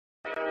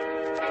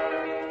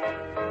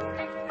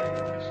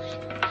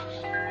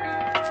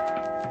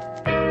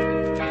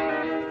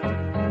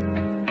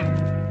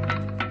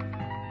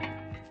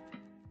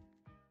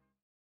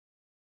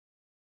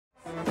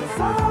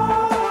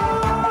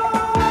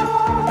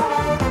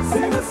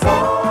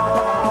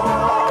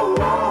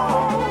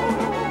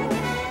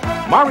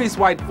Maurice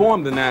White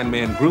formed the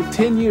nine-man group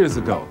 10 years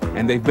ago,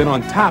 and they've been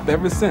on top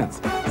ever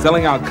since,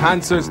 selling out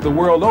concerts the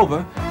world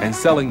over and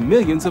selling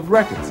millions of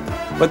records.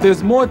 But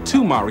there's more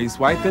to Maurice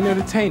White than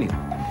entertaining.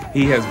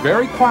 He has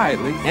very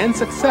quietly and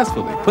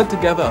successfully put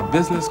together a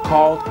business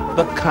called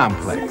The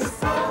Complex.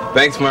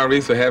 Thanks,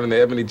 Maurice, for having the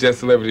Ebony Just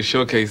Celebrity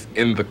Showcase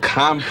in The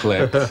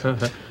Complex.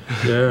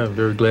 Yeah, I'm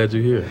very glad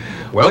you're here.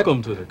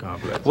 Welcome to The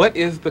Complex. What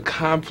is The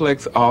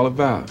Complex all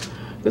about?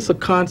 It's a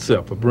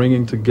concept of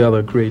bringing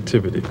together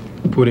creativity,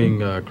 putting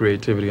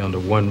creativity under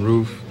one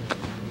roof,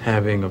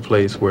 having a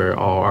place where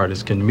all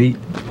artists can meet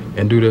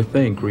and do their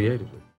thing creatively.